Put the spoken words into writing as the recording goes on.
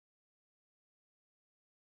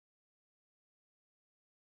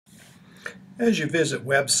As you visit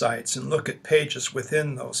websites and look at pages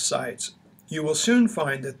within those sites, you will soon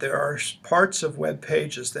find that there are parts of web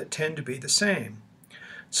pages that tend to be the same.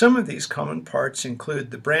 Some of these common parts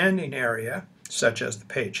include the branding area, such as the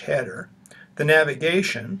page header, the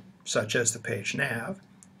navigation, such as the page nav,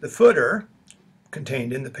 the footer,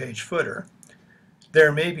 contained in the page footer.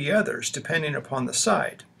 There may be others depending upon the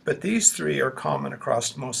site, but these three are common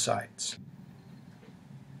across most sites.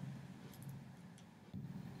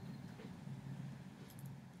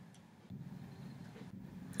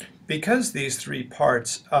 Because these three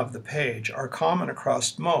parts of the page are common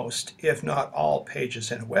across most, if not all,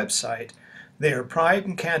 pages in a website, they are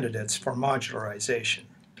prime candidates for modularization.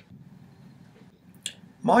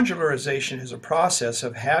 Modularization is a process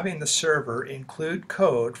of having the server include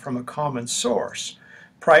code from a common source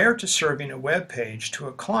prior to serving a web page to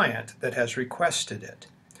a client that has requested it.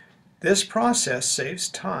 This process saves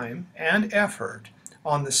time and effort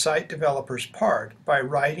on the site developer's part by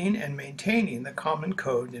writing and maintaining the common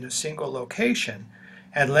code in a single location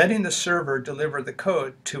and letting the server deliver the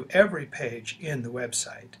code to every page in the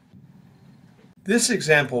website. This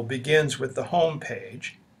example begins with the home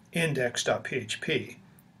page, index.php,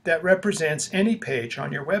 that represents any page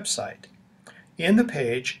on your website. In the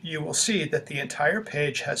page, you will see that the entire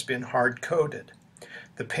page has been hard-coded.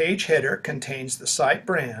 The page header contains the site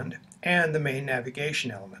brand and the main navigation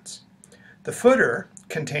elements. The footer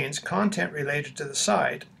contains content related to the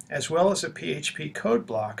site, as well as a PHP code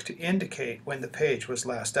block to indicate when the page was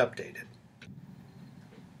last updated.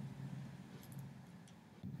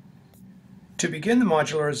 To begin the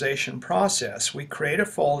modularization process, we create a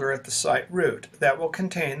folder at the site root that will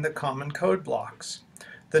contain the common code blocks.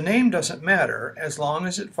 The name doesn't matter as long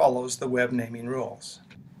as it follows the web naming rules.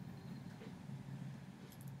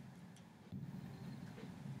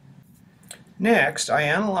 Next, I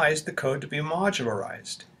analyzed the code to be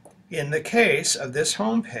modularized. In the case of this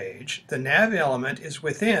home page, the nav element is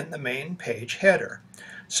within the main page header,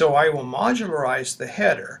 so I will modularize the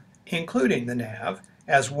header, including the nav,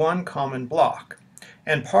 as one common block,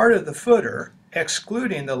 and part of the footer,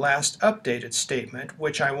 excluding the last updated statement,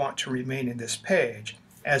 which I want to remain in this page,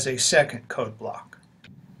 as a second code block.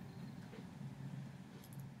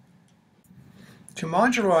 To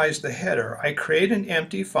modularize the header, I create an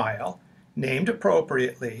empty file named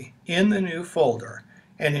appropriately in the new folder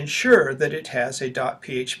and ensure that it has a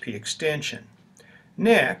 .php extension.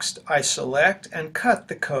 Next, I select and cut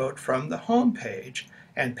the code from the home page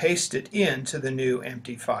and paste it into the new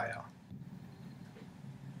empty file.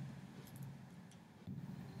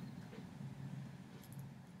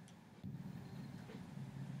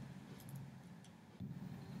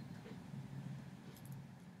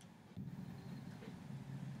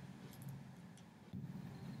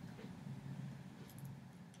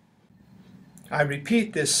 I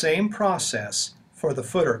repeat this same process for the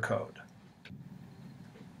footer code.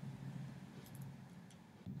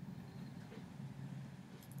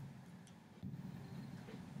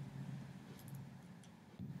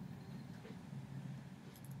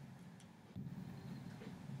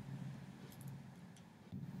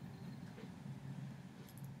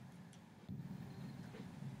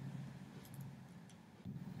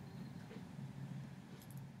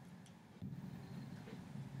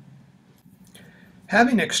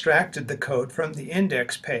 Having extracted the code from the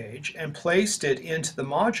index page and placed it into the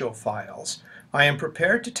module files, I am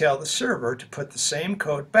prepared to tell the server to put the same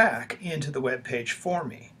code back into the web page for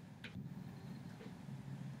me.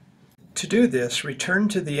 To do this, return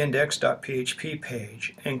to the index.php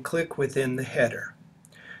page and click within the header.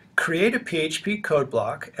 Create a PHP code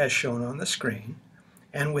block as shown on the screen,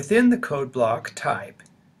 and within the code block type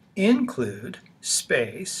include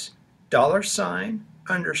space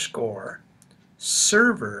 $_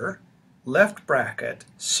 server left bracket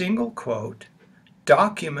single quote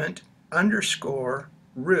document _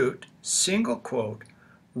 root single quote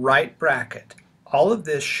right bracket. All of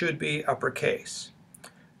this should be uppercase.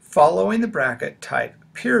 Following the bracket, type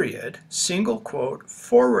period single quote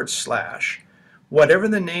 / whatever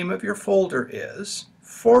the name of your folder is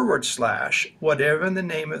 / whatever the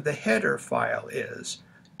name of the header file is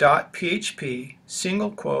 .php single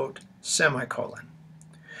quote semicolon.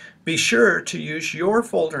 Be sure to use your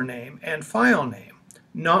folder name and file name,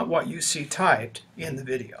 not what you see typed in the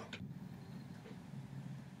video.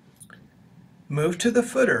 Move to the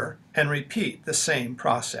footer and repeat the same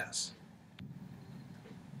process.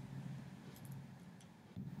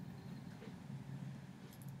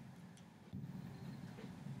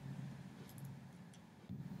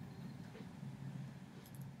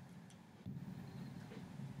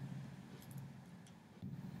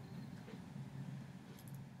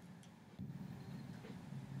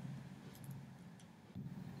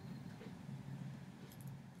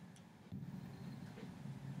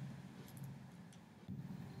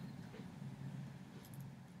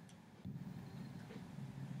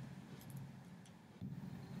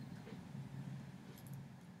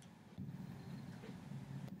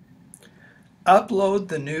 Upload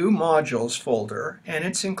the new modules folder and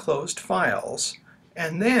its enclosed files,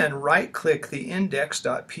 and then right-click the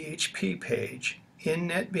index.php page in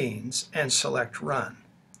NetBeans and select Run.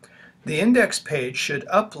 The index page should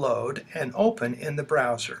upload and open in the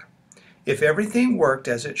browser. If everything worked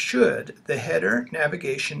as it should, the header,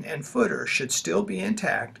 navigation, and footer should still be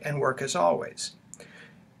intact and work as always.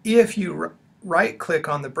 If you right-click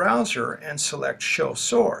on the browser and select Show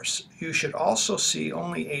Source, you should also see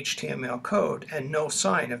only HTML code and no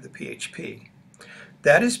sign of the PHP.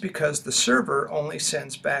 That is because the server only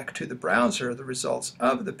sends back to the browser the results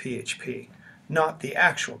of the PHP, not the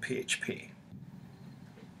actual PHP.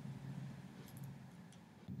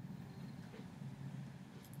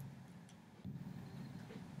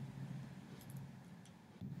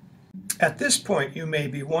 At this point, you may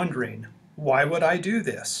be wondering, why would I do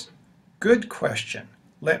this? Good question.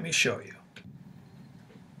 Let me show you.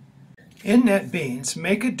 In NetBeans,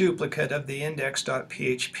 make a duplicate of the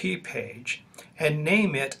index.php page and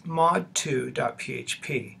name it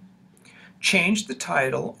mod2.php. Change the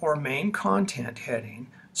title or main content heading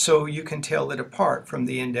so you can tell it apart from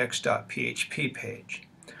the index.php page.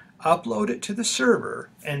 Upload it to the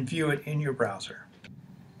server and view it in your browser.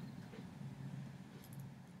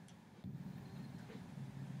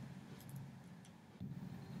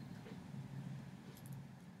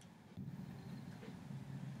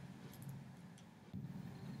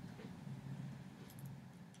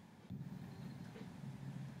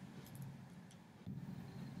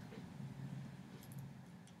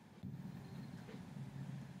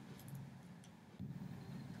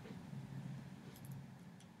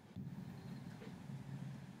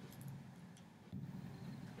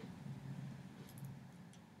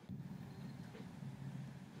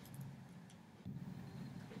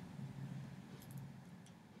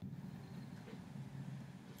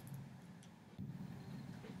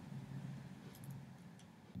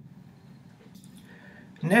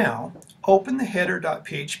 Now, open the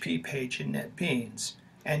header.php page in NetBeans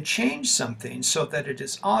and change something so that it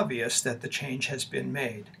is obvious that the change has been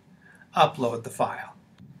made. Upload the file.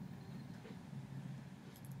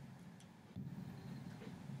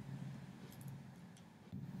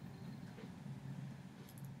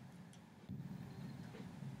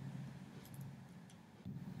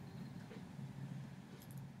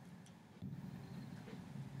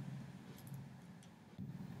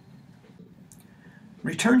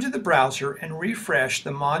 Return to the browser and refresh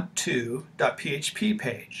the mod2.php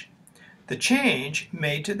page. The change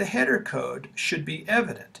made to the header code should be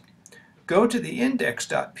evident. Go to the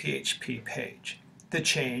index.php page. The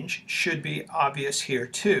change should be obvious here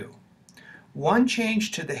too. One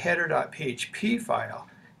change to the header.php file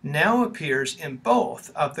now appears in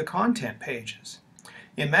both of the content pages.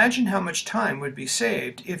 Imagine how much time would be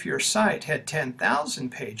saved if your site had 10,000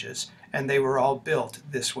 pages and they were all built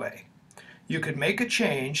this way. You could make a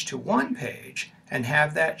change to one page and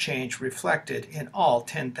have that change reflected in all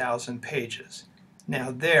 10,000 pages.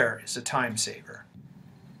 Now there is a time saver.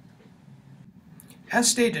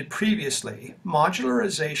 As stated previously,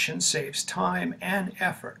 modularization saves time and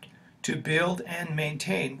effort to build and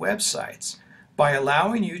maintain websites by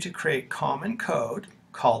allowing you to create common code,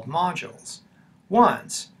 called modules,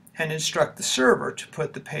 once and instruct the server to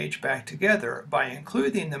put the page back together by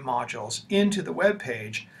including the modules into the web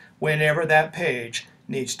page whenever that page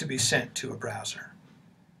needs to be sent to a browser.